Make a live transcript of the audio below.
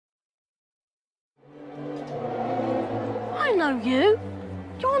know you.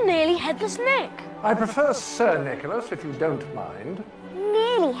 You're nearly headless Nick. I prefer Sir Nicholas, if you don't mind.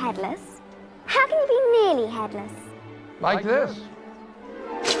 Nearly headless? How can you be nearly headless? Like this.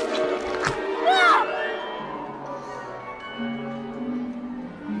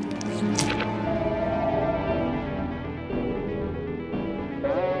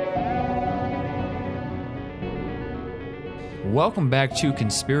 Welcome back to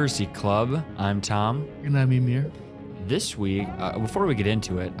Conspiracy Club. I'm Tom. And I'm Emir. This week, before we get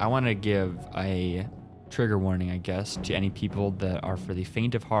into it, I want to give a trigger warning, I guess, to any people that are for the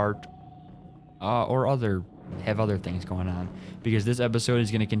faint of heart or have other things going on. Because this episode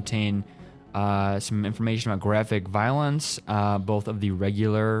is going to contain some information about graphic violence, both of the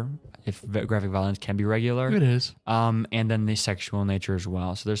regular, if graphic violence can be regular. It is. And then the sexual nature as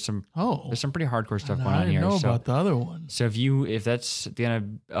well. So there's some pretty hardcore stuff going on here. I didn't know about the other one. So if that's gonna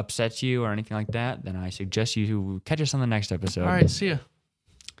upset you or anything like that, then I suggest you catch us on the next episode. All right, see ya.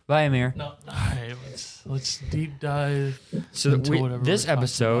 Bye, Amir. No, all right, let's deep dive. So into this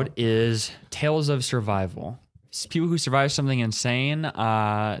episode is Tales of Survival. It's people who survive something insane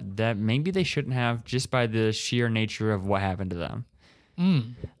that maybe they shouldn't have, just by the sheer nature of what happened to them.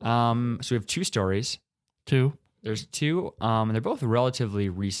 So we have two stories. There's two. They're both relatively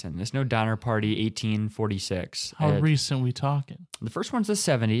recent. There's no Donner Party 1846. How recent we talking? The first one's the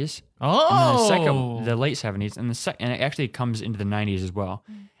 70s. Oh, And then the second, the late 70s, and it actually comes into the 90s as well.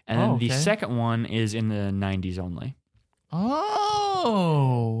 And then the second one is in the 90s only.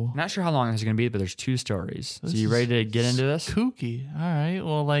 Oh, Not sure how long this is going to be, but there's two stories. So you ready to get into this? Kooky. All right.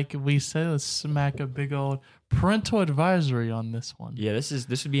 Well, like we said, let's smack a big old parental advisory on this one. Yeah,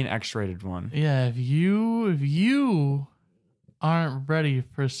 this would be an X-rated one. Yeah, if you aren't ready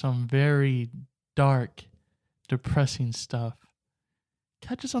for some very dark, depressing stuff,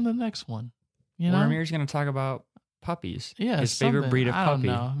 catch us on the next one. You know, Amir's going to talk about puppies. Yeah, his favorite breed of I puppy.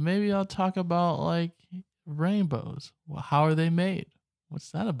 don't know. Maybe I'll talk about like rainbows. Well, how are they made?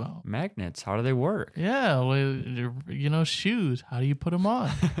 What's that about? Magnets. How do they work? Yeah, well, shoes. How do you put them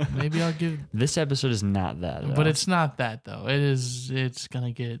on? Maybe I'll give. This episode is not that, though. But it's not that though. It's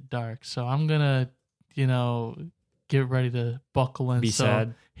gonna get dark. So I'm gonna, get ready to buckle in. Be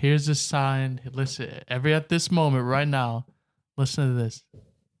sad. Here's a sign. Listen, at this moment right now, listen to this.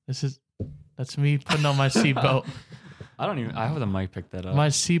 That's me putting on my seatbelt. I hope the mic picked that up. My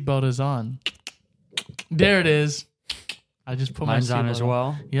seatbelt is on. There it is. I just put Mine's my seatbelt on as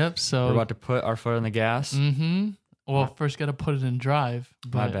well. Yep. So we're about to put our foot on the gas. Mm-hmm. Well, first got to put it in drive.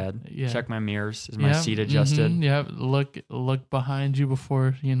 My bad. Yeah. Check my mirrors. Is my seat adjusted? Mm-hmm. Yep. Look behind you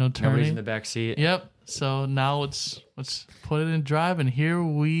before turning. Nobody's in the back seat. Yep. So now let's put it in drive, and here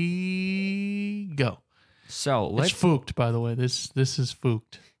we go. So it's fooked, by the way. This is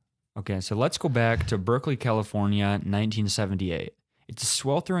fooked. Okay, so let's go back to Berkeley, California, 1978. It's a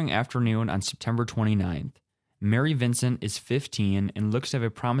sweltering afternoon on September 29th. Mary Vincent is 15 and looks to have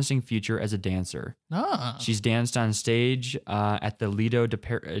a promising future as a dancer. She's danced on stage at the Lido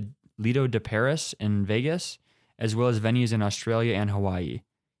de Paris in Vegas, as well as venues in Australia and Hawaii.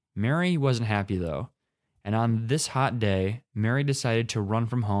 Mary wasn't happy, though. And on this hot day, Mary decided to run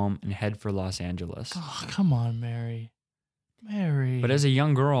from home and head for Los Angeles. Oh, come on, Mary. But as a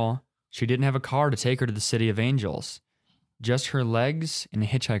young girl, she didn't have a car to take her to the City of Angels. Just her legs and a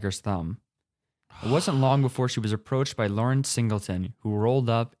hitchhiker's thumb. It wasn't long before she was approached by Lawrence Singleton, who rolled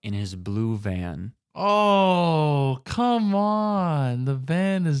up in his blue van. Oh, come on. The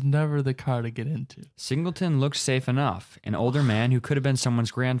van is never the car to get into. Singleton looked safe enough, an older man who could have been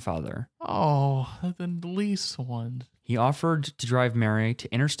someone's grandfather. Oh, the least one. He offered to drive Mary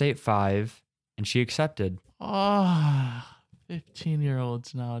to Interstate 5, and she accepted.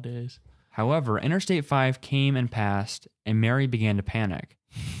 15-year-olds nowadays. However, Interstate 5 came and passed, and Mary began to panic.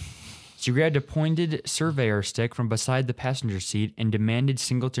 She grabbed a pointed surveyor stick from beside the passenger seat and demanded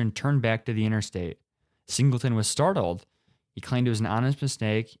Singleton turn back to the interstate. Singleton was startled. He claimed it was an honest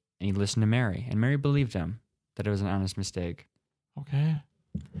mistake, and he listened to Mary, and Mary believed him that it was an honest mistake. Okay.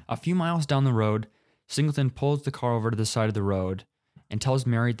 A few miles down the road, Singleton pulls the car over to the side of the road and tells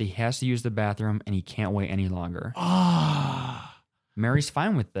Mary that he has to use the bathroom and he can't wait any longer. Mary's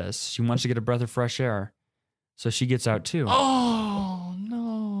fine with this. She wants to get a breath of fresh air. So she gets out too. Oh,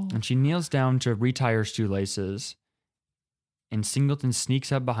 no. And she kneels down to retie her shoelaces. And Singleton sneaks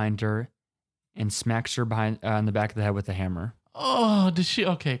up behind her and smacks her on the back of the head with a hammer. Oh, did she?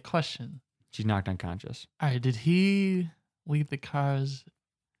 Okay, question. She's knocked unconscious. All right, did he leave the keys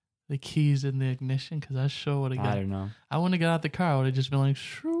in the ignition? Because I sure would have got. I don't know. I wouldn't have got out the car. I would have just been like,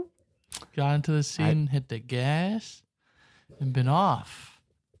 shroop, got into the scene, hit the gas, and been off.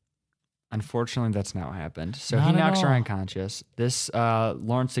 Unfortunately, that's not what happened. So Not he at knocks her all. unconscious. This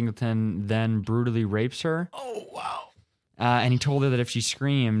Lawrence Singleton then brutally rapes her. Oh, wow. And he told her that if she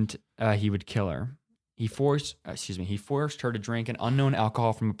screamed, he would kill her. He forced her to drink an unknown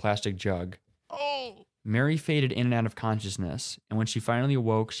alcohol from a plastic jug. Oh. Mary faded in and out of consciousness, and when she finally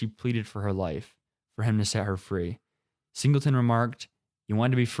awoke, she pleaded for her life, for him to set her free. Singleton remarked, "You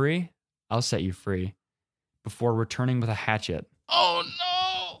want to be free? I'll set you free," before returning with a hatchet. Oh,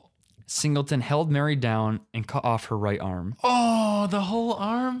 no. Singleton held Mary down and cut off her right arm. Oh, the whole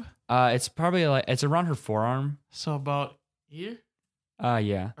arm? It's probably it's around her forearm. So about here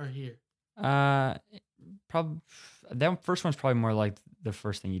Yeah. or here? Probably that first one's probably more like the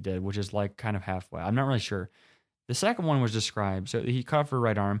first thing he did, which is like kind of halfway. I'm not really sure. The second one was described. So he cut off her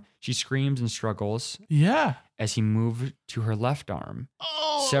right arm. She screams and struggles Yeah. as he moved to her left arm,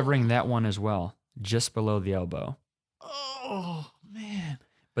 Oh. severing that one as well, just below the elbow. Oh, man.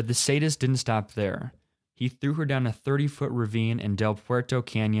 But the sadist didn't stop there. He threw her down a 30-foot ravine in Del Puerto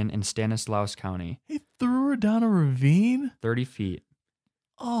Canyon in Stanislaus County. He threw her down a ravine? 30 feet.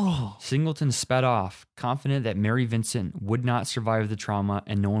 Oh. Singleton sped off, confident that Mary Vincent would not survive the trauma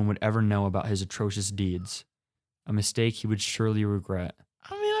and no one would ever know about his atrocious deeds. A mistake he would surely regret.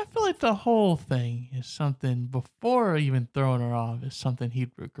 I mean, I feel like the whole thing is something before even throwing her off is something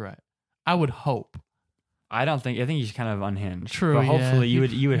he'd regret. I would hope. I think he's kind of unhinged. True. But yeah. hopefully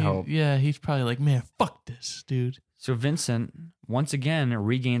you would hope. Yeah, he's probably like, man, fuck this, dude. So Vincent once again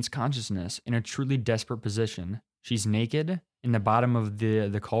regains consciousness in a truly desperate position. She's naked in the bottom of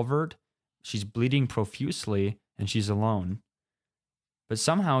the culvert. She's bleeding profusely and she's alone. But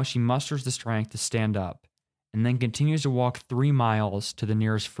somehow she musters the strength to stand up and then continues to walk 3 miles to the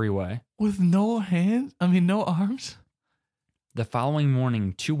nearest freeway. With no hands? I mean, no arms? The following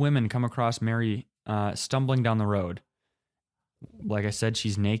morning, 2 women come across Mary stumbling down the road. Like I said,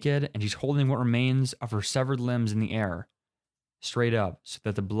 she's naked and she's holding what remains of her severed limbs in the air, straight up, so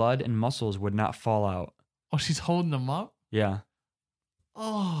that the blood and muscles would not fall out. Oh, she's holding them up? Yeah.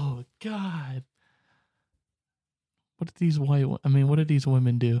 Oh, God. What did these what did these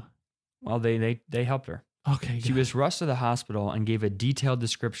women do? Well, they helped her. Okay, She good. was rushed to the hospital and gave a detailed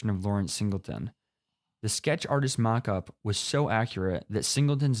description of Lawrence Singleton. The sketch artist mock-up was so accurate that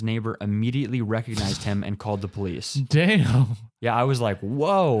Singleton's neighbor immediately recognized him and called the police. Damn. Yeah, I was like,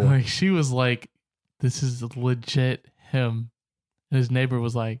 whoa. Like, she was like, this is legit him. And his neighbor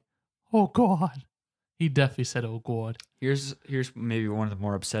was like, oh, God. He definitely said, oh, God. Here's maybe one of the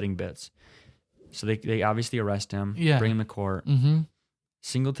more upsetting bits. So they obviously arrest him, Yeah. bring him to court. Mm-hmm.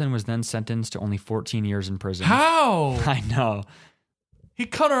 Singleton was then sentenced to only 14 years in prison. How? I know. He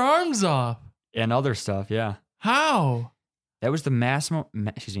cut her arms off. And other stuff, yeah. How? That was the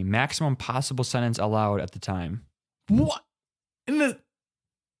maximum possible sentence allowed at the time. What? In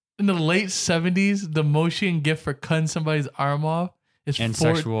the late 70s, the motion gift for cutting somebody's arm off is And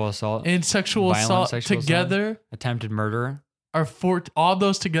sexual assault. and sexual Violent assault sexual together Attempted murder. are all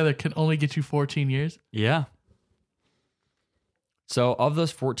those together can only get you 14 years. Yeah. So of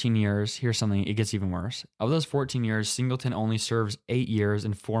those 14 years, here's something, it gets even worse. Of those 14 years, Singleton only serves 8 years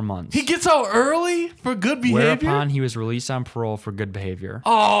and 4 months. He gets out early for good behavior. Whereupon he was released on parole for good behavior.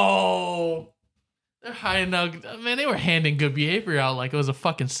 Oh, they're hiding out. Man, they were handing good behavior out like it was a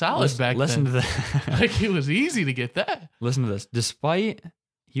fucking salad back Listen then. to the Like it was easy to get that. Listen to this. Despite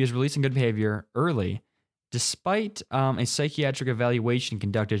he was released in good behavior early, despite a psychiatric evaluation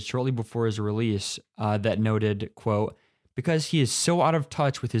conducted shortly before his release that noted, quote, because he is so out of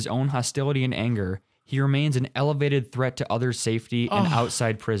touch with his own hostility and anger, he remains an elevated threat to others' safety and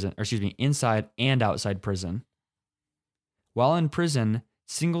inside and outside prison. While in prison,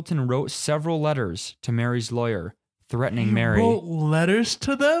 Singleton wrote several letters to Mary's lawyer, threatening Mary. He wrote letters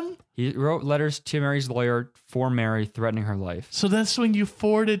to them? He wrote letters to Mary's lawyer for Mary, threatening her life. So that's when you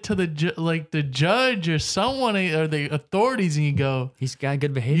forward it to the judge or someone or the authorities and you go, He's got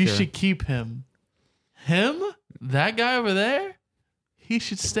good behavior. you should keep him. Him? That guy over there? He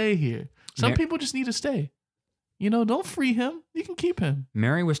should stay here. Some people just need to stay. You know, don't free him. You can keep him.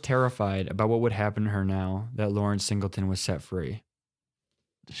 Mary was terrified about what would happen to her now that Lawrence Singleton was set free.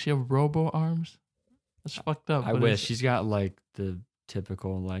 Does she have robo arms? That's fucked up. I but wish. it's- She's got like the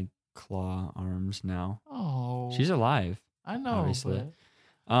typical like claw arms now. Oh. She's alive. I know. obviously.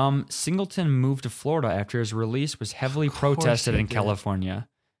 But Singleton moved to Florida after his release was heavily Of course protested he in did. California.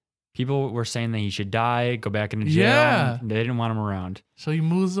 People were saying that he should die, go back into jail. Yeah. They didn't want him around. so he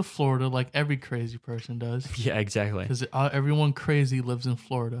moves to Florida like every crazy person does. Yeah, exactly. Because everyone crazy lives in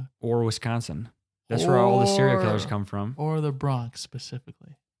Florida. Or Wisconsin. That's where all the serial Or- killers come from. Or the Bronx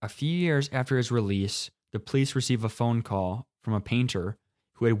specifically. A few years after his release, the police receive a phone call from a painter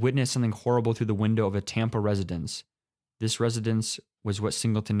who had witnessed something horrible through the window of a Tampa residence. This residence was what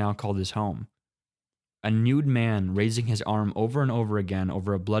Singleton now called his home. A nude man raising his arm over and over again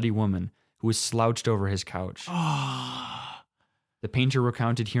over a bloody woman who was slouched over his couch. The painter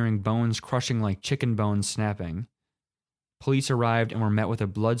recounted hearing bones crushing like chicken bones snapping. Police arrived and were met with a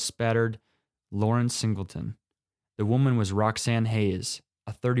blood-spattered Lawrence Singleton. The woman was Roxanne Hayes,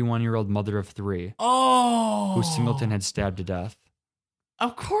 a 31-year-old mother of 3, who Singleton had stabbed to death.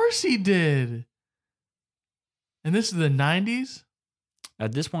 Of course he did. And this is the 90s?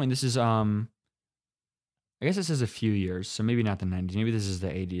 At this point, this is, I guess this is a few years, so maybe not the 90s. Maybe this is the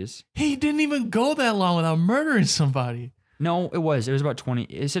 80s. He didn't even go that long without murdering somebody. No, it was. It was about 20.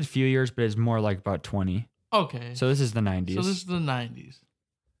 It said few years, but it's more like about 20. Okay. So this is the 90s. So this is the 90s.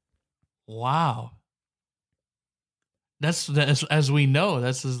 Wow. That's as we know.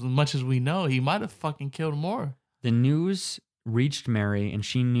 That's as much as we know. He might have fucking killed more. The news reached Mary, and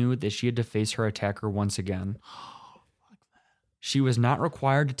she knew that she had to face her attacker once again. She was not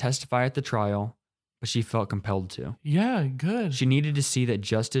required to testify at the trial, but she felt compelled to. Yeah, good. She needed to see that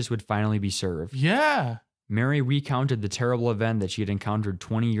justice would finally be served. Yeah. Mary recounted the terrible event that she had encountered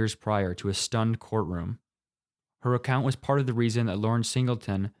 20 years prior to a stunned courtroom. Her account was part of the reason that Lawrence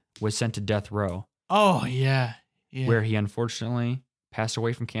Singleton was sent to death row, Oh, yeah. Yeah. where he unfortunately passed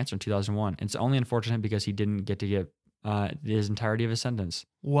away from cancer in 2001. It's only unfortunate because he didn't get to get his entirety of his sentence.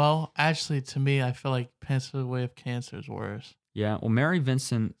 Well, actually, to me, I feel like passing away of cancer is worse. Yeah, well, Mary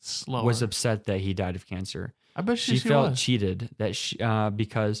Vincent Slower. was upset that he died of cancer. I bet She she felt was. cheated that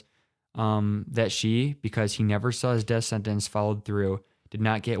because he never saw his death sentence followed through, did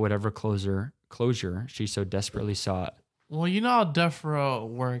not get whatever closure she so desperately sought. Well, you know how death row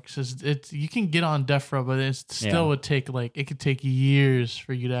works. It's you can get on death row, but it still would take it could take years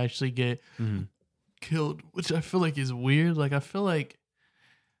for you to actually get killed, which I feel like is weird. Like I feel like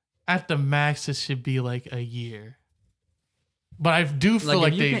at the max it should be like a year. But I do feel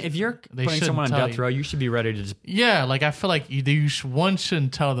like if you're they putting shouldn't someone on tell death you. row, you should be ready to just. Yeah, like I feel like one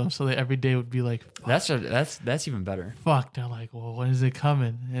shouldn't tell them, so that every day would be like, That's even better. fuck. They're like, well, when is it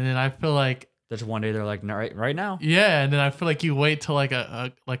coming? And then I feel like, That's one day they're like, no, right now. yeah, and then I feel like you wait till like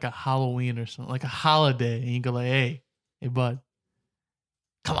a Halloween or something, like a holiday, and you go like, hey bud,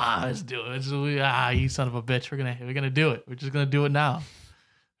 come on, let's do it. You son of a bitch, we're gonna do it. We're just gonna do it now.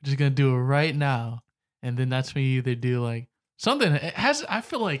 We're just gonna do it right now, and then that's when you either do like something. It has. I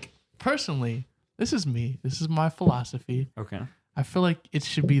feel like personally, this is me. This is my philosophy. Okay. I feel like it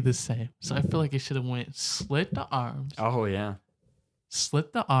should be the same. So I feel like it should have went slit the arms, Oh yeah.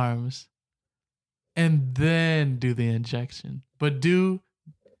 and then do the injection. But do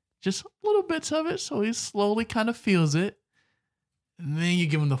just little bits of it so he slowly kind of feels it. And then you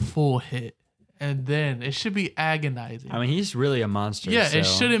give him the full hit. And then it should be agonizing. I mean, he's really a monster. yeah, so it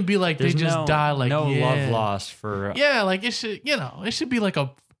shouldn't be like they there's just die like no yeah. love lost for. Yeah, like it should, it should be like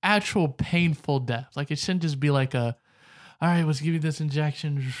a actual painful death. Like it shouldn't just be like all right, let's give you this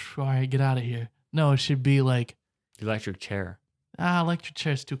injection. All right, get out of here. No, it should be like, Electric chair. electric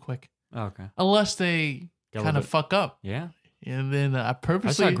chair's too quick. Oh, okay. Unless they Get a kind little of bit- fuck up. Yeah. And then I I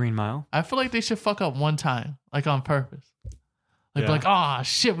purposely, saw Green Mile. I feel like they should fuck up one time, like on purpose. Like, Yeah. like, oh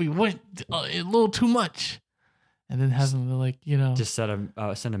shit, we went a little too much. And then have them like, Just send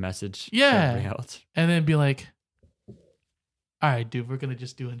a message. to Yeah. everybody else. and then be like, all right, dude, we're going to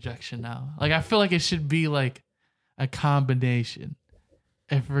just do injection now. Like, I feel like it should be like a combination.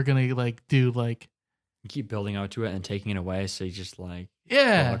 If we're going to like do like, You keep building out to it and taking it away, so you just like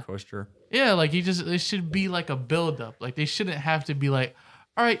yeah, roller coaster. yeah, like it should be like a build up. Like they shouldn't have to be like,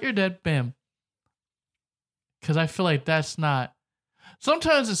 all right, you're dead, bam. Cause I feel like that's not,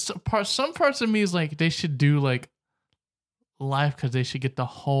 sometimes some parts of me is like, they should do like life cause they should get the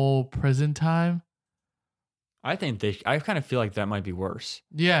whole prison time. I kind of feel like that might be worse,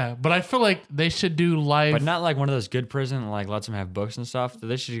 Yeah, but I feel like they should do life. but not like one of those good prison that like lets them have books and stuff.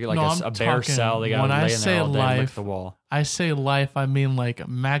 They should get like No, a I'm bare talking- cell. They gotta when I lay in say there all day and lick life, the wall. I say life, I mean like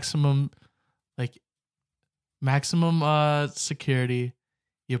maximum security.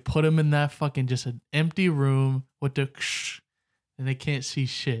 You put them in that fucking just an empty room with the and they can't see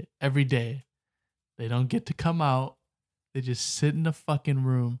shit every day. They don't get to come out. They just sit in the fucking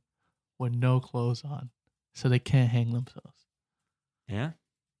room with no clothes on, so they can't hang themselves. Yeah,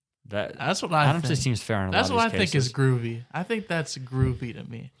 That's what I honestly think. seems fair. In a That's lot what I of these think cases. is groovy. I think that's groovy to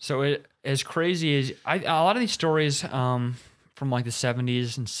me. So it as crazy as a lot of these stories from like the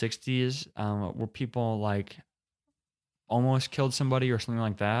 70s and 60s where people like almost killed somebody or something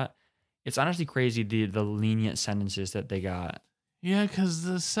like that. It's honestly crazy the lenient sentences that they got. Yeah, because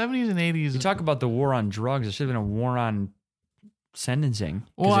the 70s and 80s. You talk about the war on drugs. It should have been a war on sentencing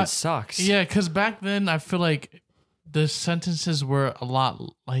Well, because I- it sucks. Yeah, because back then I feel like the sentences were a lot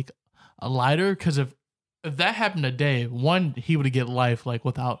like a lighter. Because if that happened today, one, he would get life like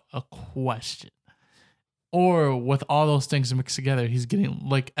without a question, or with all those things mixed together, he's getting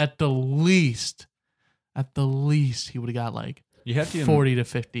like at the least he would have got like You have to 40 to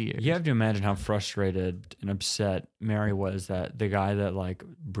 50 years. You have to imagine how frustrated and upset Mary was that the guy that like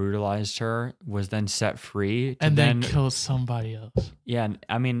brutalized her was then set free to and then kill somebody else. yeah, and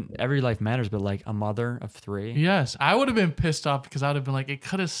I mean every life matters, but like a mother of 3. Yes, I would have been pissed off because I would have been like, it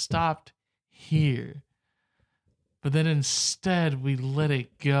could have stopped here. But then instead, we let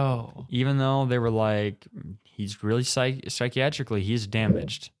it go. Even though they were like, he's really psychiatrically, he's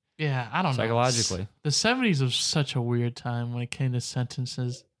damaged. Yeah, I don't know. Psychologically. The 70s was such a weird time when it came to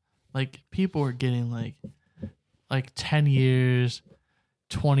sentences. Like, people were getting like 10 years,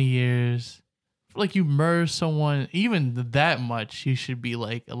 20 years. Like, you murder someone, even that much, you should be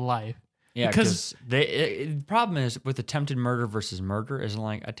like life. Yeah, Because- because the problem is with attempted murder versus murder is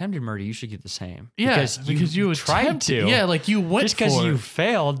like attempted murder, you should get the same. Yeah, because you tried attempted- to. Yeah, like you went Just because for you it.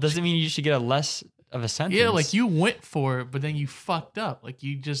 failed doesn't mean you should get a less of a sentence. Yeah, like you went for it, but then you fucked up. Like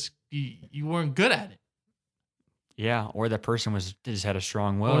you just you weren't good at it. Yeah, or that person just had a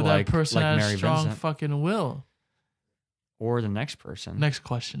strong will, Or that like person like had Mary a strong Vincent, fucking will. or the next person, Next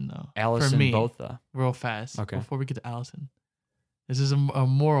question though. Allison for me, Botha. real fast. Okay. Before we get to Allison, this is a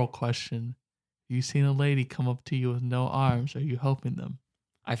moral question. You seen a lady come up to you with no arms? Are you helping them?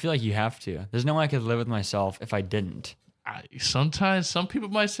 I feel like you have to. There's no way I could live with myself if I didn't. Sometimes some people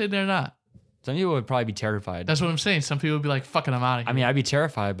might say they're not. Some people would probably be terrified. That's what I'm saying. Some people would be like, "Fucking, I'm out of here." I mean, I'd be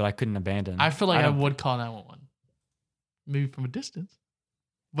terrified, but I couldn't abandon. I feel like I don't- would call 911, maybe from a distance,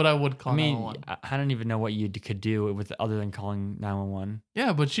 but I would call I mean, 911. I don't even know what you could do with other than calling 911.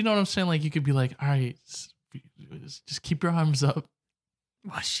 Yeah, but you know what I'm saying? Like, you could be like, all right, just keep your arms up.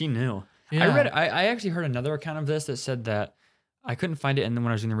 Well, she knew. Yeah. I actually heard another account of this that said that I couldn't find it, and then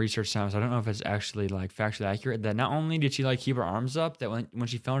when I was doing the research now, so I don't know if it's actually like factually accurate. That not only did she like keep her arms up, that when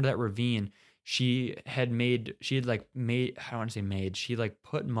she fell into that ravine, she had made I don't want to say made. She like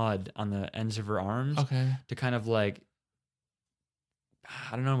put mud on the ends of her arms Okay. to kind of like,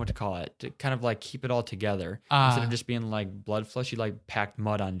 I don't know what to call it, to kind of like keep it all together instead of just being like blood flow. She like packed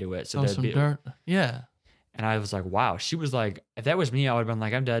mud onto it, so Oh, there'd some be. dirt. Yeah. And I was like, wow. She was like, if that was me, I would have been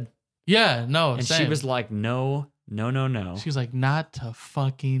like, I'm dead. Yeah. No. And she same. was like, no. She was like, not to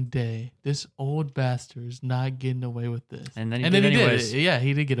fucking day. This old bastard is not getting away with this. And then he did anyways. Yeah,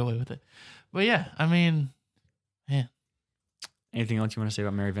 he did get away with it. But yeah, I mean, man. Anything else you want to say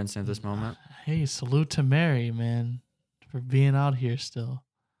about Mary Vincent at this moment? Hey, salute to Mary, man, for being out here still.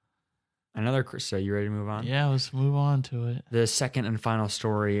 So you ready to move on? Yeah, let's move on to it. The second and final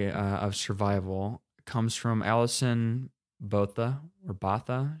story of survival comes from Alison Botha or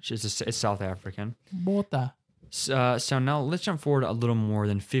Botha. It's South African. Bota. So now let's jump forward a little more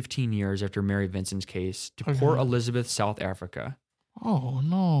than 15 years after Mary Vincent's case to Okay. Port Elizabeth, South Africa. Oh,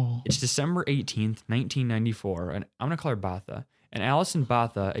 no. It's December 18th, 1994, and I'm going to call her Botha. And Alison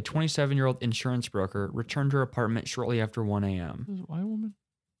Botha, a 27-year-old insurance broker, returned to her apartment shortly after 1 a.m. This is a white woman?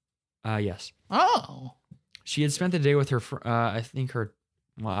 Yes. Oh. She had spent the day with her, I think her,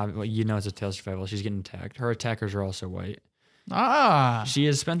 you know it's a tail survival. She's getting attacked. Her attackers are also white. Ah. She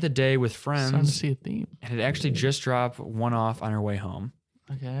had spent the day with Starting to friends see a theme. and had actually just dropped one off on her way home.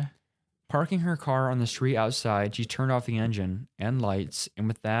 Okay. Parking her car on the street outside, she turned off the engine and lights, and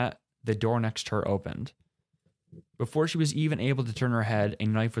with that, the door next to her opened. Before she was even able to turn her head, a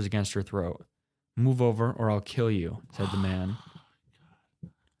knife was against her throat. "Move over or I'll kill you," said the man.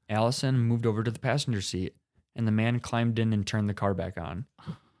 Allison moved over to the passenger seat, and the man climbed in and turned the car back on.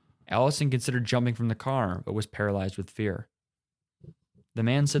 Allison considered jumping from the car, but was paralyzed with fear. The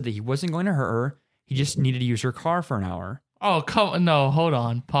man said that he wasn't going to hurt her, he just needed to use her car for an hour. Oh, come no, hold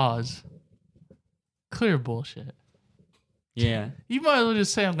on. Pause. Clear bullshit. Yeah. You might as well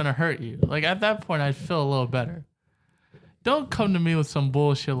just say I'm gonna hurt you. Like at that point I'd feel a little better. Don't come to me with some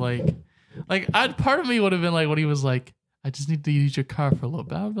bullshit like part of me would have been like what he was like, I just need to use your car for a little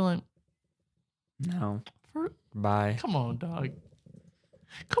bit. I would be like, No. Bye. come on, dog.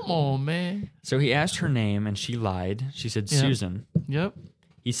 Come on, man. So he asked her name and she lied. She said Yeah. Susan. Yep.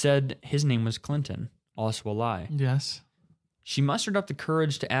 He said his name was Clinton. Also a lie. Yes. She mustered up the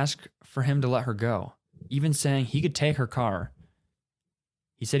courage to ask for him to let her go, even saying he could take her car.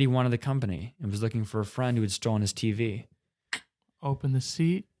 He said he wanted the company and was looking for a friend who had stolen his TV. Open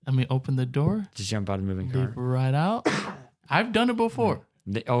the door. Just jump out of the moving Leave car. right out. I've done it before.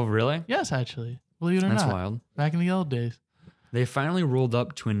 Oh, really? Yes, actually. Believe it or That's not. wild. Back in the old days. They finally rolled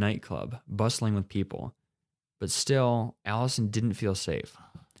up to a nightclub, bustling with people. But still, Allison didn't feel safe.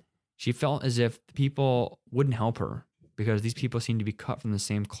 She felt as if the people wouldn't help her because these people seemed to be cut from the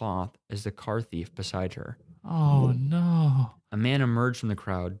same cloth as the car thief beside her. Oh, no. A man emerged from the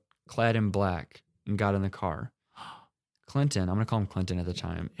crowd, clad in black, and got in the car. Clinton, I'm going to call him Clinton at the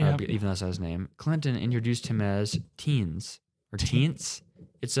time, Yep. even though that's not his name. Clinton introduced him as Teens, or Teens.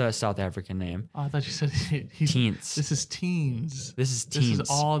 It's a South African name. Oh, I thought you said he's Teens. This is teens. This is Teens. This is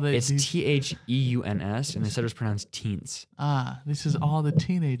all that It's these- Theuns, and they said it was pronounced Teens. This is all the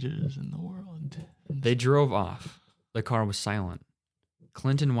teenagers in the world. They drove off. The car was silent.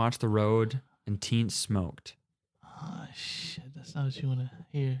 Clinton watched the road, and Teens smoked. Oh, shit. That's not what you want to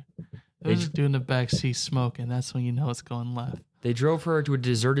hear. They They're just doing the back seat smoking. That's when you know it's going left. They drove her to a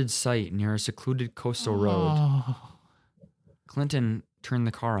deserted site near a secluded coastal road. Oh. Clinton turned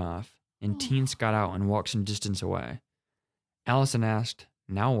the car off, and Teens got out and walked some distance away. Allison asked,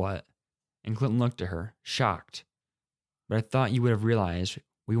 "Now what?" And Clinton looked at her, shocked. "But I thought you would have realized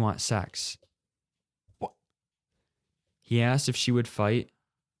we want sex." What? He asked if she would fight,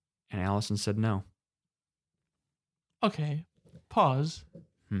 and Allison said no. Okay. Pause.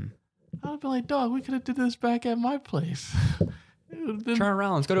 I would be like, dog, we could have did this back at my place. It would've been- Turn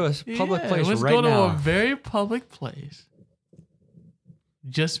around, let's go to a public Yeah, place let's right go now. to a very public place.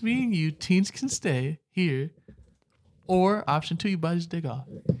 Just me and you, teens can stay here. Or option 2, you buy this dick off.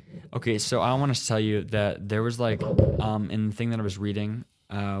 Okay, so I want to tell you that there was like, in the thing that I was reading,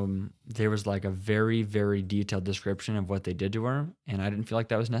 there was like a very, very detailed description of what they did to her, and I didn't feel like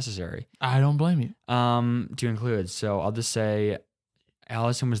that was necessary I don't blame you. to include. So I'll just say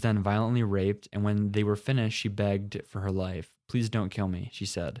Allison was then violently raped, and when they were finished, she begged for her life. "Please don't kill me," she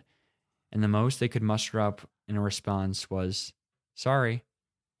said. And the most they could muster up in a response was, "Sorry."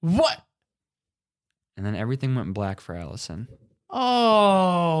 What? And then everything went black for Allison.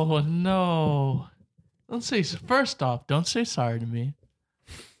 Oh, no. Don't say, first off, don't say sorry to me.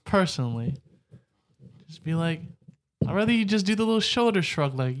 Personally. Just be like, I'd rather you just do the little shoulder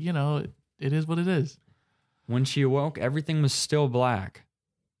shrug, like, you know, it is what it is. When she awoke, everything was still black,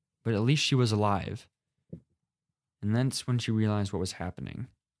 but at least she was alive. And that's when she realized what was happening.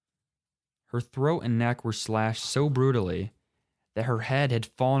 Her throat and neck were slashed so brutally that her head had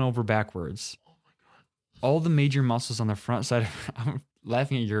fallen over backwards. All the major muscles on the front side of I'm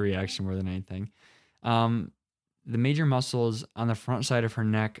laughing at your reaction more than anything. The major muscles on the front side of her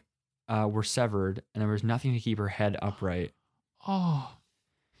neck were severed, and there was nothing to keep her head upright. Oh,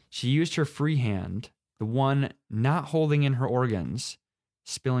 She used her free hand, the one not holding in her organs,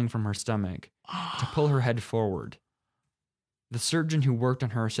 spilling from her stomach, to pull her head forward. The surgeon who worked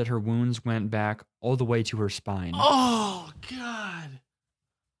on her said her wounds went back all the way to her spine. oh, God.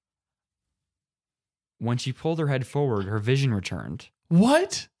 When she pulled her head forward, her vision returned.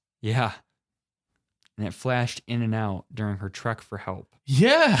 What? Yeah. And it flashed in and out during her trek for help.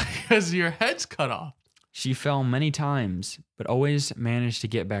 Yeah, because your head's cut off. She fell many times, but always managed to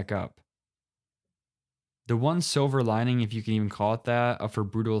get back up. The one silver lining, if you can even call it that, of her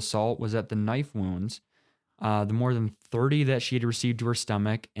brutal assault was that the knife wounds, the more than 30 that she had received to her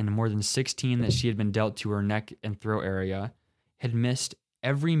stomach and the more than 16 that she had been dealt to her neck and throat area, had missed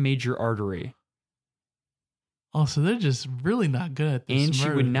every major artery. Oh, so they're just really not good at this. And she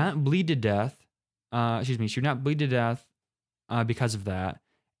murder. would not bleed to death. She would not bleed to death because of that.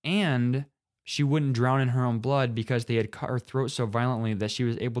 And she wouldn't drown in her own blood because they had cut her throat so violently that she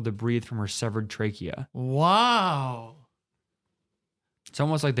was able to breathe from her severed trachea. Wow. It's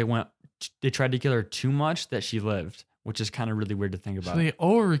almost like they tried to kill her too much that she lived, which is kind of really weird to think So about. they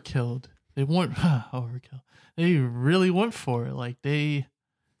overkilled. They went overkill. They really went for it.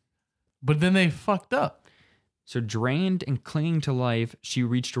 But then they fucked up. So drained and clinging to life, she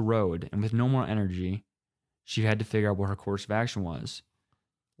reached a road, and with no more energy, she had to figure out what her course of action was.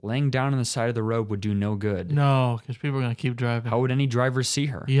 Laying down on the side of the road would do no good. No, because people are gonna keep driving. How would any driver see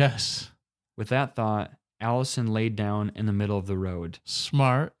her? Yes. With that thought, Allison laid down in the middle of the road.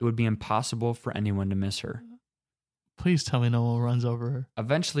 Smart. It would be impossible for anyone to miss her. Please tell me no one runs over her.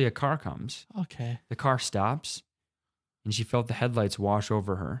 Eventually, a car comes. Okay. The car stops, and she felt the headlights wash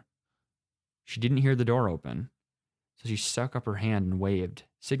over her. She didn't hear the door open, so she stuck up her hand and waved,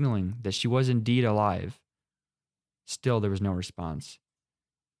 signaling that she was indeed alive. Still, there was no response.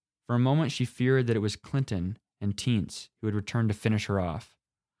 For a moment, she feared that it was Clinton and Teens who had returned to finish her off.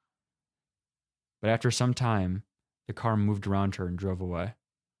 But after some time, the car moved around her and drove away.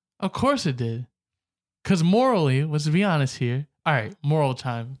 Of course it did. Because morally, let's be honest here. All right, moral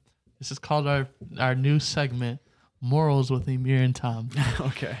time. This is called our new segment, Morals with Emir and Tom.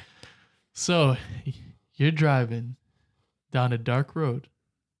 Okay. So, you're driving down a dark road.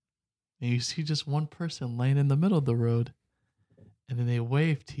 and you see just one person laying in the middle of the road, and then they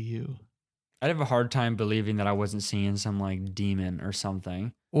wave to you. I'd have a hard time believing that I wasn't seeing some like demon or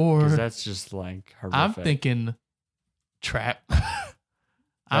something. Or Because that's just like horrific. I'm thinking trap.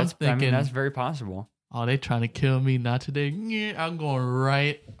 I'm thinking, I mean, that's very possible. oh, they trying to kill me. Not today. Yeah, I'm going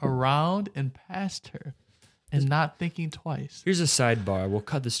right around and past her and not thinking twice. Here's a sidebar. We'll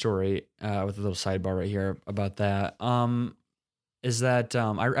cut the story with a little sidebar right here about that. Is that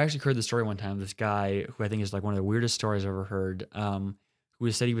I actually heard the story one time. This guy who I think is like one of the weirdest stories I've ever heard.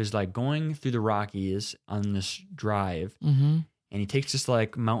 Who said he was like going through the Rockies on this drive, Mm-hmm. and he takes this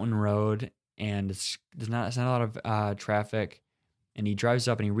like mountain road, and it's not a lot of traffic, and he drives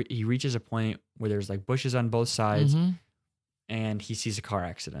up, and he reaches a point where there's like bushes on both sides, Mm-hmm. and he sees a car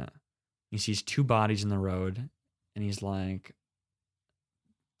accident. He sees two bodies in the road, and he's like,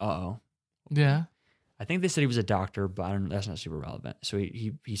 "Uh-oh." Yeah. I think they said he was a doctor, but that's not super relevant. So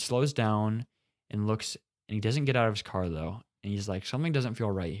he slows down and looks, and he doesn't get out of his car though. And he's like, something doesn't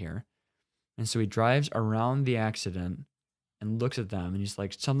feel right here. And so he drives around the accident and looks at them, and he's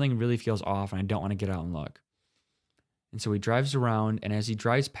like, something really feels off, and I don't want to get out and look. And so he drives around, and as he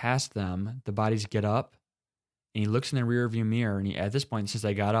drives past them, the bodies get up, and he looks in the rearview mirror, and at this point, since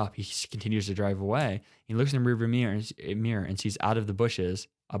they got up, he continues to drive away. He looks in the rearview mirror and sees out of the bushes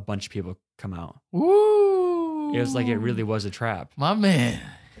a bunch of people come out. Woo! It was like it really was a trap. My man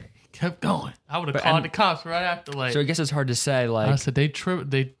kept going. I would have called the cops right after. Like, So I guess it's hard to say. I Like, said, they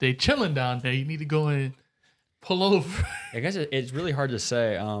chilling down there. You need to go and pull over. I guess it's really hard to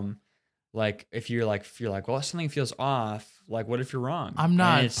say. Like if you're like, well, something feels off. Like, what if you're wrong? I'm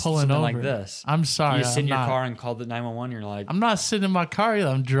not And it's pulling something over. like this. I'm sorry. You sit in I'm your not. car and call the 911. You're like, I'm not sitting in my car either.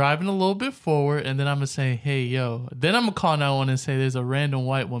 I'm driving a little bit forward, and then I'm gonna say, "Hey, yo." Then I'm gonna call 911 and say, "There's a random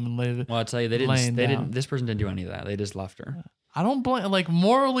white woman living." well, I'll tell you, they laying didn't. down. This person didn't do any of that. They just left her. I don't blame. Like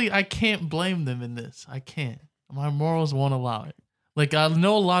morally, I can't blame them in this. I can't. My morals won't allow it. Like I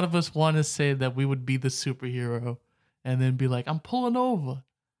know a lot of us want to say that we would be the superhero, and then be like, "I'm pulling over.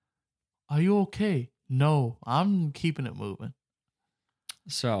 Are you okay?" No, I'm keeping it moving.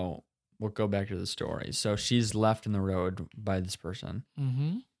 So we'll go back to the story. So she's left in the road by this person.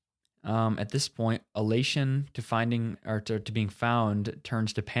 Mm-hmm. At this point, elation to being found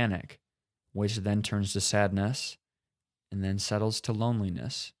turns to panic, which then turns to sadness, and then settles to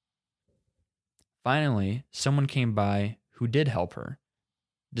loneliness. Finally, someone came by who did help her.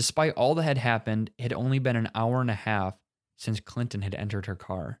 Despite all that had happened, it had only been an hour and a half since Clinton had entered her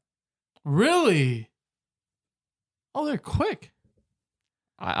car. Really? Oh, they're quick.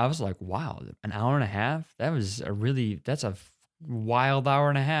 I was like, wow, an hour and a half? That's a wild hour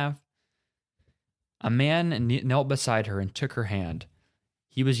and a half. A man knelt beside her and took her hand.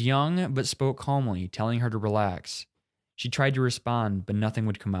 He was young, but spoke calmly, telling her to relax. She tried to respond, but nothing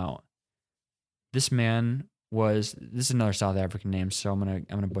would come out. This is another South African name, so I'm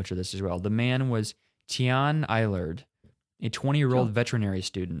gonna butcher this as well. The man was Tian Eilerd, a 20-year-old veterinary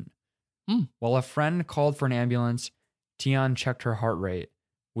student. While a friend called for an ambulance, Tian checked her heart rate,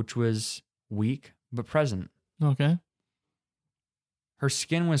 which was weak but present. Okay. Her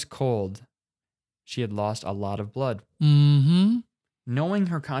skin was cold. She had lost a lot of blood. Mm-hmm. Knowing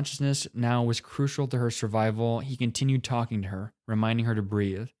her consciousness now was crucial to her survival, he continued talking to her, reminding her to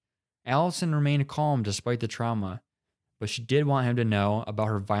breathe. Allison remained calm despite the trauma, but she did want him to know about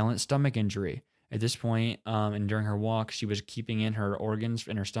her violent stomach injury. At this point, and during her walk, she was keeping in her organs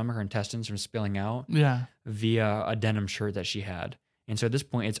in her stomach, her intestines from spilling out Yeah. via a denim shirt that she had. And so at this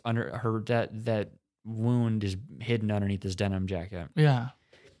point, it's under her that wound is hidden underneath this denim jacket. Yeah.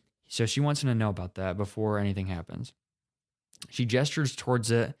 So she wants him to know about that before anything happens. She gestures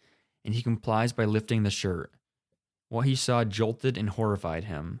towards it, and he complies by lifting the shirt. What he saw jolted and horrified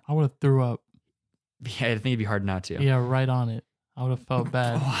him. I would have threw up. Yeah, I think it'd be hard not to. Yeah, right on it. I would have felt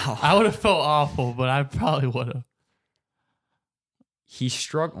bad. Wow. I would have felt awful, but I probably would have. He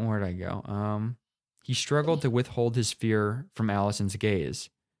struggled. Where'd I go? He struggled to withhold his fear from Allison's gaze.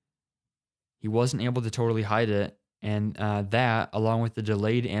 He wasn't able to totally hide it, and that, along with the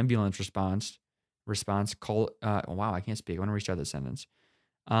delayed ambulance response, called. Wow, I can't speak. I want to restart the sentence.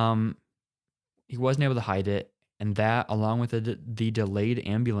 He wasn't able to hide it, and that, along with the delayed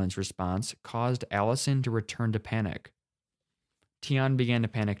ambulance response, caused Allison to return to panic. Tian began to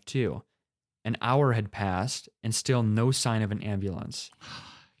panic too. An hour had passed, and still no sign of an ambulance.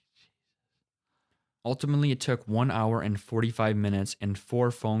 Ultimately, it took 1 hour and 45 minutes and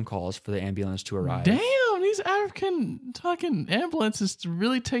 4 phone calls for the ambulance to arrive. Damn, these African talking ambulances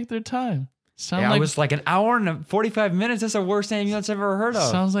really take their time. It was like an hour and 45 minutes. That's the worst ambulance I've ever heard of.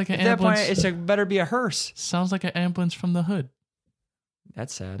 Sounds like an At that point, ambulance. it better be a hearse. Sounds like an ambulance from the hood.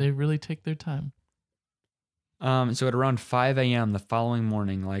 That's sad. They really take their time. So at around 5 a.m. the following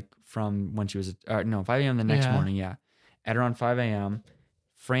morning, like from when she was, 5 a.m. the next Yeah. morning, yeah. At around 5 a.m.,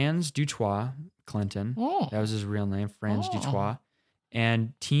 Franz Dutoit Clinton, Oh. that was his real name, Franz Oh. Dutoit,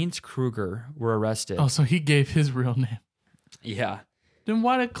 and Teens Kruger were arrested. Oh, so he gave his real name. Yeah. Then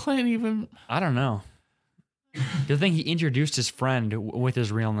why did Clint even? I don't know. The thing, he introduced his friend with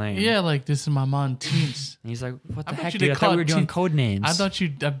his real name. Yeah, like this is my mom, Teens. And he's like, what the I bet heck, you dude? they I thought we called were doing Teen- code names.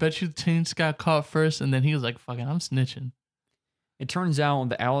 I bet you Teens got caught first, and then he was like, "Fucking, I'm snitching." It turns out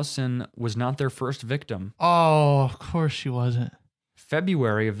that Allison was not their first victim. Oh, of course she wasn't.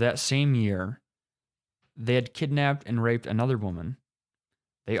 February of that same year, they had kidnapped and raped another woman.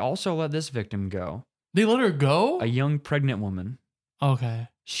 They also let this victim go, They let her go. a young pregnant woman. Okay.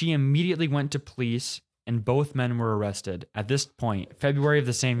 She immediately went to police, and both men were arrested. At this point, February of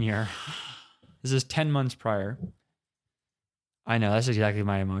the same year. This is 10 months prior. I know, that's exactly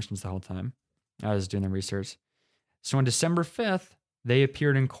my emotions the whole time. I was doing the research. So on December 5th, they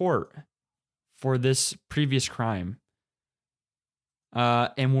appeared in court for this previous crime.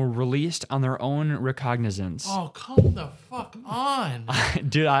 And were released on their own recognizance. Oh, come the fuck on.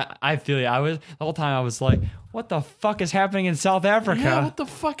 Dude, I feel you. The whole time I was like, what the fuck is happening in South Africa? Yeah, what the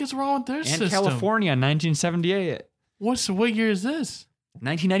fuck is wrong with their and system? California, 1978. What year is this?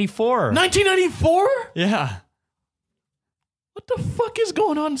 1994. 1994? Yeah. What the fuck is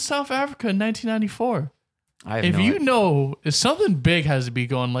going on in South Africa in 1994? I have If no you idea. know, if something big has to be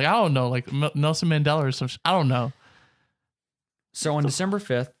going, like, I don't know, like Nelson Mandela or some I don't know. So on December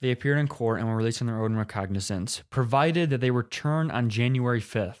 5th, they appeared in court and were released on their own recognizance, provided that they return on January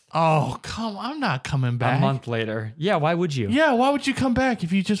 5th, Oh, come I'm not coming back. a month later. Yeah, why would you? Yeah, why would you come back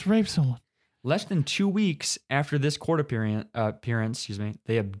if you just raped someone? Less than 2 weeks after this court appearance,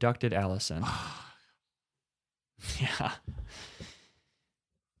 they abducted Allison. Yeah.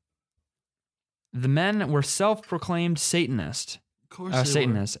 The men were self-proclaimed Satanists, Of course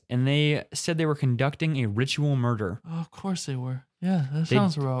Satanists, and they said they were conducting a ritual murder. Oh, of course they were. Yeah, that They-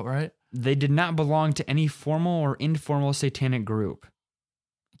 sounds about right. They did not belong to any formal or informal satanic group.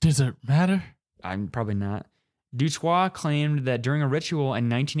 Does it matter? I'm probably not. Dutoit claimed that during a ritual in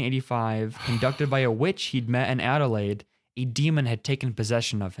 1985 conducted by a witch he'd met in Adelaide, a demon had taken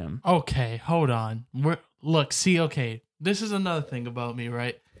possession of him. Okay, hold on. Okay, this is another thing about me,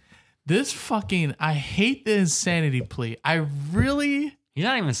 right? I hate the insanity plea. He's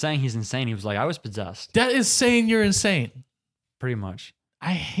not even saying he's insane. He was like, I was possessed. That is saying you're insane. Pretty much.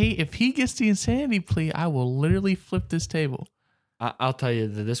 I hate, if he gets the insanity plea, I will literally flip this table. I'll tell you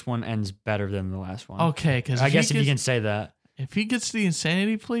that this one ends better than the last one. Okay, because I guess if you can say that. if he gets the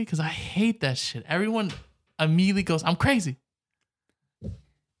insanity plea, because I hate that shit. Everyone immediately goes, I'm crazy.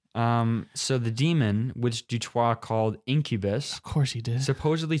 So the demon, which Dutoit called Incubus, Of course he did.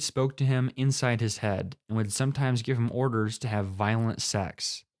 supposedly spoke to him inside his head and would sometimes give him orders to have violent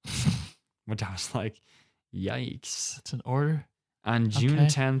sex. Which I was like, yikes. It's an order. On June Okay.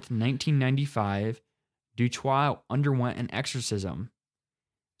 10th, 1995, Dutoit underwent an exorcism.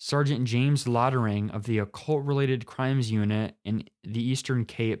 Sergeant James Lottering of the Occult-Related Crimes Unit in the Eastern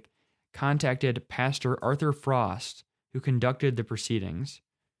Cape contacted Pastor Arthur Frost, who conducted the proceedings.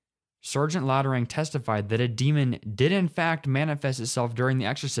 Sergeant Lottering testified that a demon did in fact manifest itself during the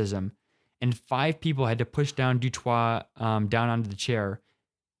exorcism, and 5 people had to push down Dutoit down onto the chair.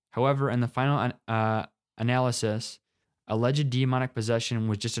 However, in the final analysis, alleged demonic possession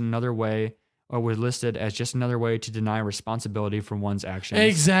was listed as just another way to deny responsibility for one's actions.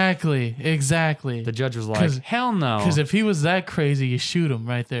 Exactly. The judge was like, 'Cause- hell no. Because if he was that crazy, you shoot him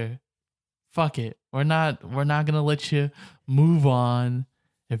right there. Fuck it. We're not gonna let you move on.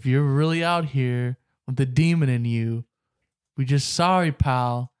 If you're really out here with the demon in you, we just sorry,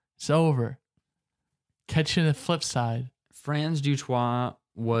 pal. It's over. Catch you in the flip side. Franz Dutoit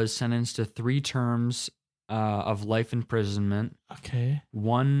was sentenced to 3 terms of life imprisonment. Okay.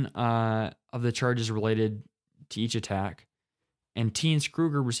 One of the charges related to each attack. And Teens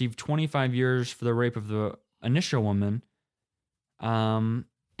Kruger received 25 years for the rape of the initial woman. And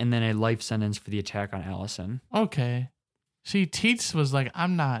then a life sentence for the attack on Allison. Okay. See, Teets was like,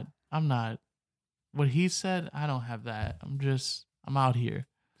 I'm not. What he said, I don't have that. I'm out here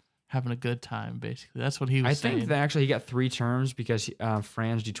having a good time, basically. That's what he was I saying. think that actually he got 3 terms because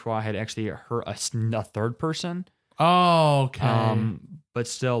Franz Dutoit had actually hurt a third person. Oh, okay. But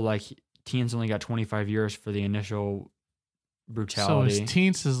still, like, Teens only got 25 years for the initial so brutality. his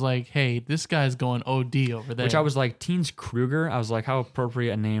Teens is like, hey, this guy's going OD over there. Which I was like, Teens Kruger? I was like, how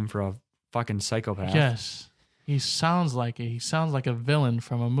appropriate a name for a fucking psychopath. Yes. He sounds like it. He sounds like a villain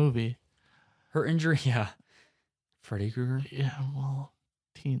from a movie. Her injury, yeah. Freddy Krueger? Yeah, well,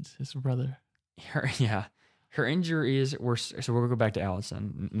 teens. His brother. Her injuries were, so we'll go back to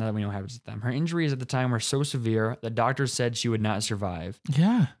Allison now that we know what happens to them. Her injuries at the time were so severe that doctors said she would not survive.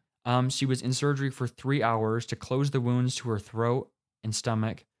 Yeah. She was in surgery for 3 hours to close the wounds to her throat and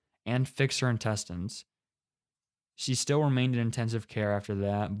stomach and fix her intestines. She still remained in intensive care after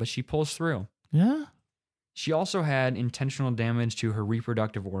that, but she pulls through. Yeah. She also had intentional damage to her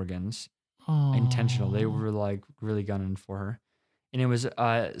reproductive organs. Oh. Intentional. They were like really gunning for her. And it was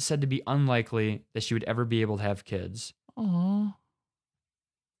said to be unlikely that she would ever be able to have kids. Oh.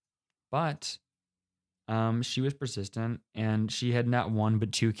 But she was persistent, and she had not one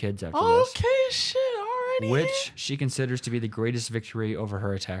but 2 kids after this. Okay, shit, already. Which she considers to be the greatest victory over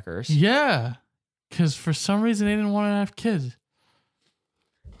her attackers. Yeah. Because for some reason they didn't want to have kids.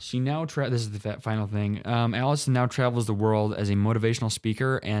 She now this is the final thing. Allison now travels the world as a motivational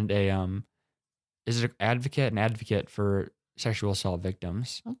speaker and an advocate for sexual assault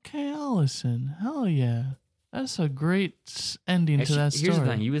victims. Okay, Allison. Hell yeah. That's a great ending to that story. Here's the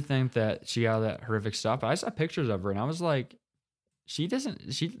thing. You would think that she got all that horrific stuff, but I saw pictures of her and I was like,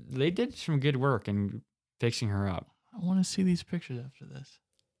 they did some good work in fixing her up. I want to see these pictures after this.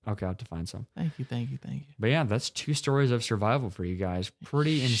 Okay, I'll have to find some. Thank you. But yeah, that's 2 stories of survival for you guys.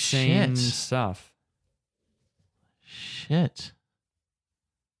 Pretty insane stuff. Shit.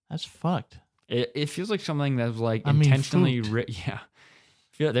 That's fucked. It feels like something that was like intentionally written. Yeah.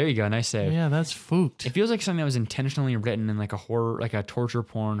 There you go. Nice save. Yeah, that's fooked. It feels like something that was intentionally written in like a horror, like a torture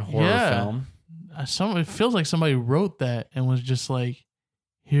porn horror film. It feels like somebody wrote that and was just like,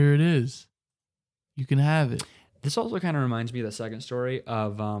 here it is. You can have it. This also kind of reminds me of the second story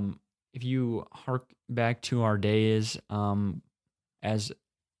of if you hark back to our days as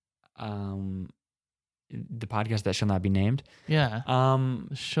the podcast that shall not be named. Yeah.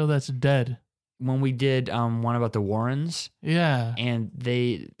 The show that's dead. When we did one about the Warrens. Yeah. And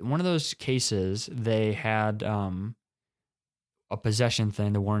one of those cases, they had a possession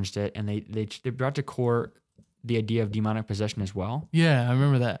thing, the Warrens did, and they brought to court the idea of demonic possession as well. Yeah, I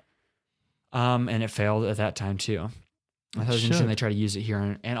remember that. And it failed at that time too. I thought it was interesting they tried to use it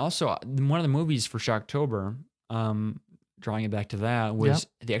here. And also, one of the movies for Shocktober, drawing it back to that, was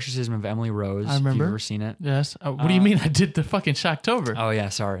The Exorcism of Emily Rose. I remember. If you've ever seen it. Yes. What do you mean I did the fucking Shocktober? Oh, yeah,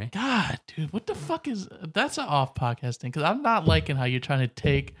 sorry. God, dude, what the fuck is... That's an off podcast thing, because I'm not liking how you're trying to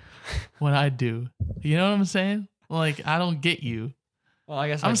take what I do. You know what I'm saying? Like, I don't get you. Well, I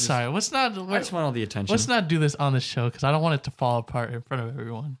guess I'm sorry. I just want all the attention. Let's not do this on the show, because I don't want it to fall apart in front of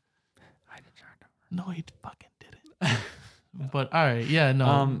everyone. I did Shocktober. No, he fucking didn't. But all right, yeah,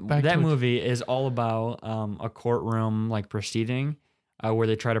 no. That movie is all about a courtroom like proceeding where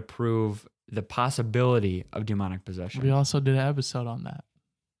they try to prove the possibility of demonic possession. We also did an episode on that.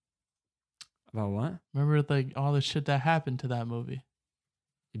 About what? Remember like all the shit that happened to that movie?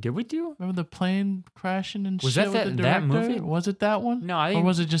 Did we do? Remember the plane crashing and was shit that with the that director? movie? Was it that one? No, I think, or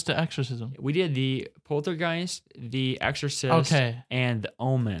was it just The Exorcism? We did the Poltergeist, the Exorcist, and the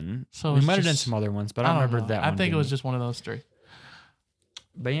Omen. So we might have done some other ones, but I don't remember that one. I think it was just one of those 3.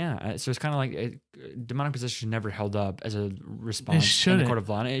 But yeah, so it's kind of like demonic possession never held up as a response in the court of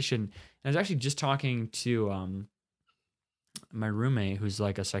law. It shouldn't. And I was actually just talking to my roommate, who's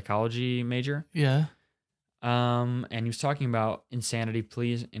like a psychology major. Yeah. And he was talking about insanity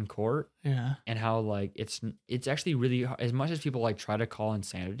pleas in court. Yeah. And how like it's actually really, as much as people like try to call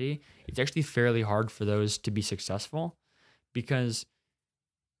insanity, it's actually fairly hard for those to be successful, because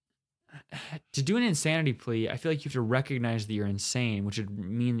to do an insanity plea, I feel like you have to recognize that you're insane, which would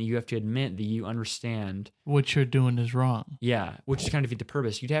mean that you have to admit that you understand what you're doing is wrong. Yeah, which is kind of defeat the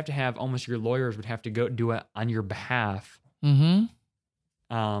purpose. You'd have to have almost your lawyers would have to go do it on your behalf. Mm-hmm.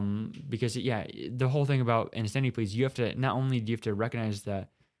 Because the whole thing about insanity pleas, you have to not only do you have to recognize that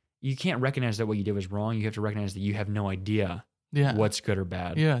you can't recognize that what you did was wrong. You have to recognize that you have no idea what's good or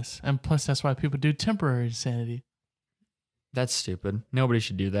bad. Yes, and plus that's why people do temporary insanity. That's stupid. Nobody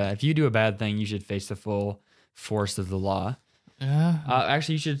should do that. If you do a bad thing, you should face the full force of the law. Yeah.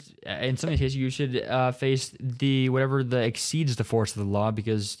 Actually, you should, in some cases, you should face the whatever that exceeds the force of the law,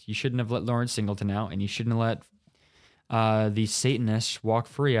 because you shouldn't have let Lawrence Singleton out, and you shouldn't have let the Satanists walk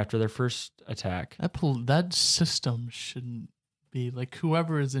free after their first attack. That system shouldn't be like,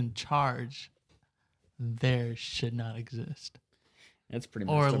 whoever is in charge there should not exist. That's pretty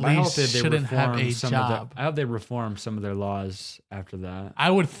much. Or at least shouldn't have a job. I hope they reform some of their laws after that. I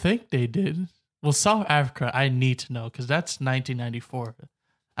would think they did. Well, South Africa, I need to know, because that's 1994.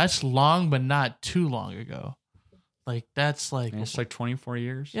 That's long, but not too long ago. Like, that's like... It's like 24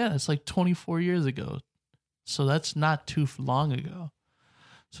 years? Yeah, it's like 24 years ago. So that's not too long ago.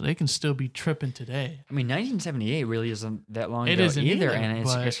 So they can still be tripping today. I mean, 1978 really isn't that long It ago isn't either, and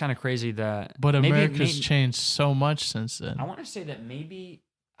but- it's kind of crazy that. But maybe- America's maybe- changed so much since then. I want to say that maybe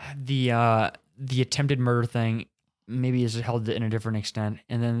the attempted murder thing maybe is held in a different extent,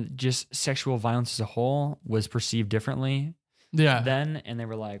 and then just sexual violence as a whole was perceived differently Yeah. then, and they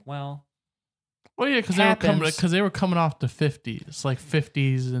were like, well, Well, yeah, because they were coming off the 50s, like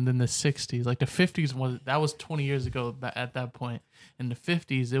 50s, and then the 60s. Like the 50s was 20 years ago at that point. In the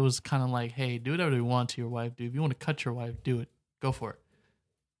 50s, it was kind of like, hey, do whatever you want to your wife, dude. If you want to cut your wife, do it. Go for it.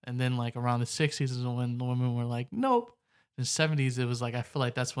 And then like around the 60s is when the women were like, nope. In the 70s, it was like, I feel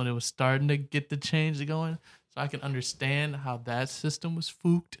like that's when it was starting to get the change going. So I can understand how that system was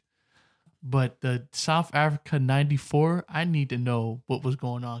fooked. But the South Africa 94, I need to know what was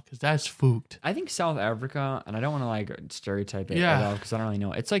going on because that's fooked. I think South Africa, and I don't want to like stereotype it Yeah. at all because I don't really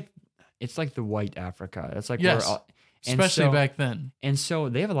know. It's like the white Africa. It's like Yes. and Especially so- back then. And so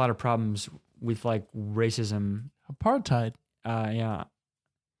they have a lot of problems with like racism. Apartheid. Yeah.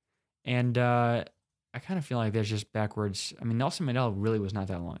 And I kind of feel like there's just backwards. I mean, Nelson Mandela really was not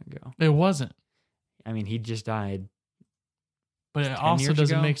that long ago. It wasn't. I mean, he just died. But it 10 also years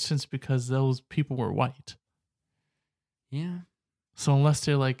doesn't ago? make sense because those people were white. Yeah. So unless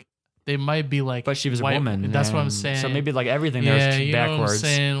they're like, they might be like, But she was a white- woman. That's what I'm and saying. So maybe like everything yeah, there's you know what I'm backwards.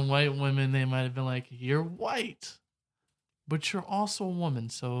 saying? White women, they might have been like, you're white, but you're also a woman,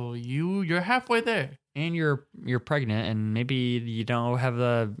 so you're halfway there. And you're pregnant, and maybe you don't have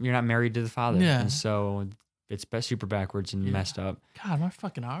you're not married to the father. Yeah. And so it's super backwards and Yeah. messed up. God, my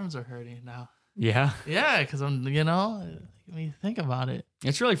fucking arms are hurting now. Yeah. Yeah, because I'm, let me think about it.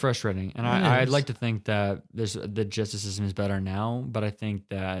 It's really frustrating, and It I'd is. like to think that the justice system is better now, but I think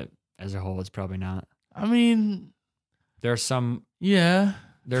that as a whole, it's probably not. I mean, There are some. yeah,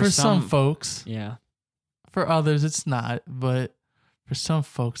 There's for some folks. Yeah, For others, it's not, but for some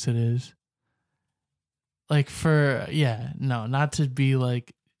folks, it is. Like not to be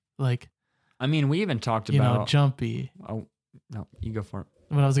like, I mean, we even talked you know, about. jumpy. Oh no, you go for it.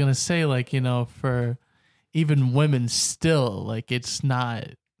 But I was gonna say, like, you know, for even women, still, like, it's not.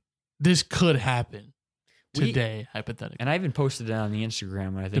 This could happen today, hypothetically. And I even posted it on the Instagram.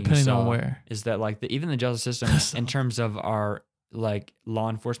 And I think you Depending on saw, where. is that like even the justice system in terms of our like law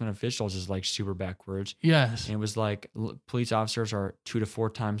enforcement officials is like super backwards. Yes. And it was like police officers are 2 to 4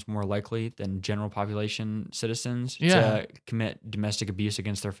 times more likely than general population citizens Yeah. to commit domestic abuse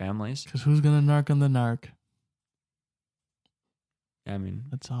against their families. Because who's gonna narc on the narc? I mean,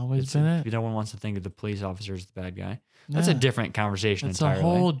 That's always been it. no one wants to think of the police officer as the bad guy. That's a Yeah. different conversation It's entirely. a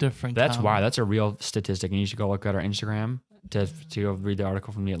whole different. That's why. convo. That's a real statistic, and you should go look at our Instagram to go read the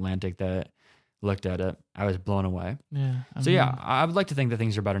article from the Atlantic that looked at it. I was blown away. Yeah. I So yeah, mean, I would like to think that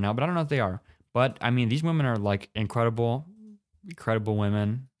things are better now, but I don't know if they are. But I mean, these women are like incredible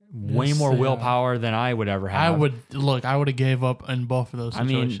women. Way Yes, more they are. willpower than I would ever have. I would have gave up in both of those I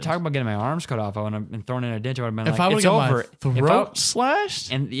situations. mean, talk about getting my arms cut off. I would have been thrown in a ditch. I would have been if like, I would it's have over. got my If I- throat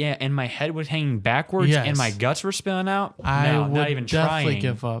slashed, and yeah, and my head was hanging backwards, and Yes. my guts were spilling out. I No, would not even definitely trying.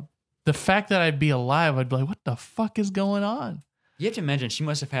 give up. The fact that I'd be alive, I'd be like, what the fuck is going on? You have to imagine she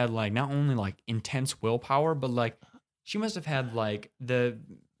must have had like not only like intense willpower, but like she must have had like the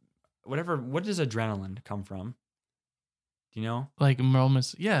whatever. What does adrenaline come from? Do you know? Like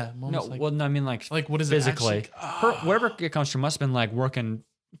moments, No, like, well, no, I mean like what is physically. it actually? Her wherever it comes from must have been like working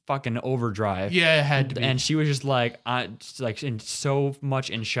fucking overdrive. Yeah, it had to be. And she was just like in so much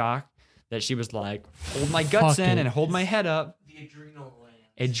in shock that she was like, hold my guts Fuck in it. and hold my head up.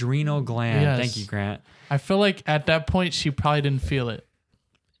 Adrenal gland. Yes. Thank you, Grant. I feel like at that point she probably didn't feel it.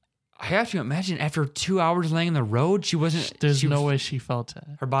 I have to imagine after 2 hours laying in the road, she wasn't. There's she no was- way she felt it.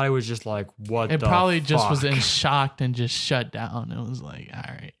 Her body was just like, what It the probably just was fuck? in shocked and just shut down. It was like, all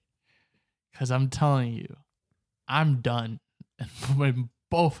right. Because I'm telling you, I'm done in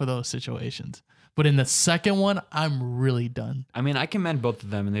both of those situations. But in the second one, I'm really done. I mean, I commend both of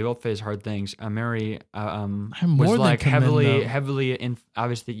them, and they both face hard things. Mary more was than like commend them. heavily in.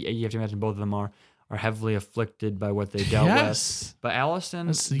 Obviously, you have to imagine both of them are heavily afflicted by what they dealt with. Yes. But Allison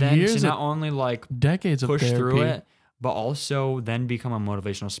That's then years to not of only like Decades of push therapy. through it, but also then become a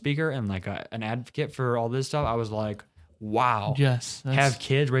motivational speaker and like an advocate for all this stuff. I was like, wow. Yes. Have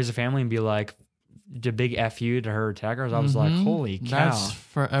kids, raise a family, and be like the big F you to her attackers. I was like, Mhm. holy cow. That's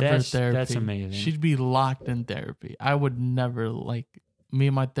forever That's- therapy. that's amazing. She'd be locked in therapy. I would never, me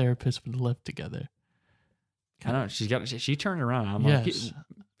and my therapist would live together. I know she turned around. I'm Yes. like,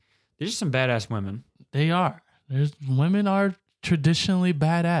 there's just some badass women. They are. Women are traditionally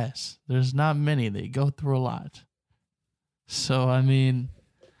badass. There's not many. They go through a lot. So I mean,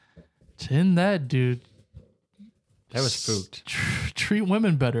 in that dude, That was spooked. Treat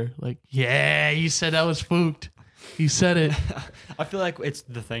women better. Like, yeah, you said that was spooked. You said it. I feel like it's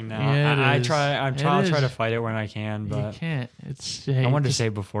the thing now. Yeah, I'm trying to is. fight it when I can, You but can't. It's. Hey, I wanted to just- say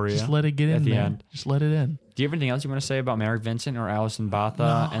it before you. Just let it get at in the there. end. Just let it in. Do you have anything else you want to say about Mary Vincent or Alison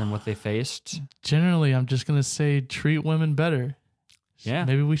Botha No. and what they faced? Generally, I'm just gonna say treat women better. Yeah.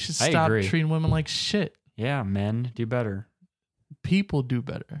 Maybe we should I stop agree. treating women like shit. Yeah, men do better. People do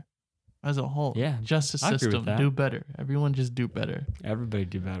better. As a whole. Yeah, Justice I agree with system that. do better. Everyone just do better. Everybody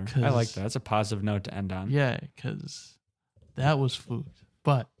do better. I like 'Cause- that. That's a positive note to end on. Yeah, because that was food.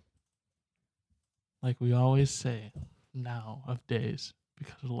 But like we always say, now of days,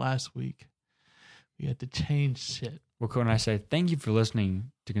 because of last week, we had to change shit. Well, Cole and I say thank you for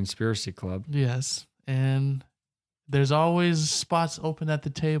listening to Conspiracy Club. Yes. And there's always spots open at the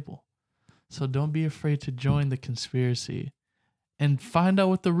table. So don't be afraid to join the conspiracy and find out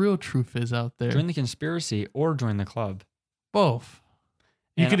what the real truth is out there. Join the conspiracy or join the club. Both.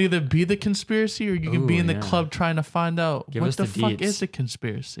 You And- could either be the conspiracy or you can be Ooh, in the yeah. club trying to find out Give what us the the fuck deets. is the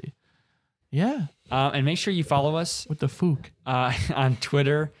conspiracy. Yeah, And make sure you follow us with the fook. on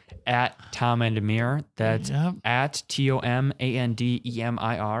Twitter at Tom and Amir. That's Yep. at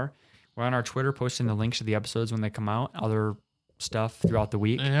TOMANDEMIR. We're on our Twitter posting the links to the episodes when they come out, other stuff throughout the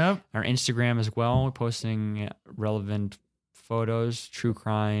week. Yep. Our Instagram as well. We're posting relevant photos, true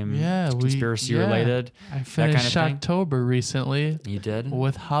crime, Yeah, conspiracy related. I finished thing. October recently You did?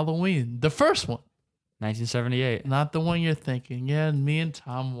 with Halloween. The first one. 1978. Not the one you're thinking. Yeah, me and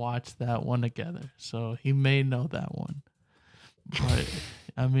Tom watched that one together. So he may know that one. But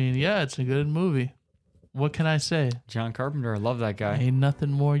I mean, yeah, it's a good movie. What can I say? John Carpenter. I love that guy. Ain't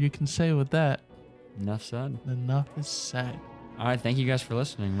nothing more you can say with that. Enough said. Enough is said. All right. Thank you guys for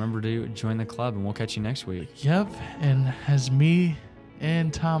listening. Remember to join the club, and we'll catch you next week. Yep, and as me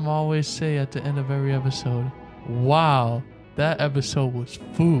and Tom always say at the end of every episode, wow, that episode was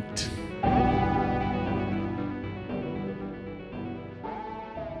fooked.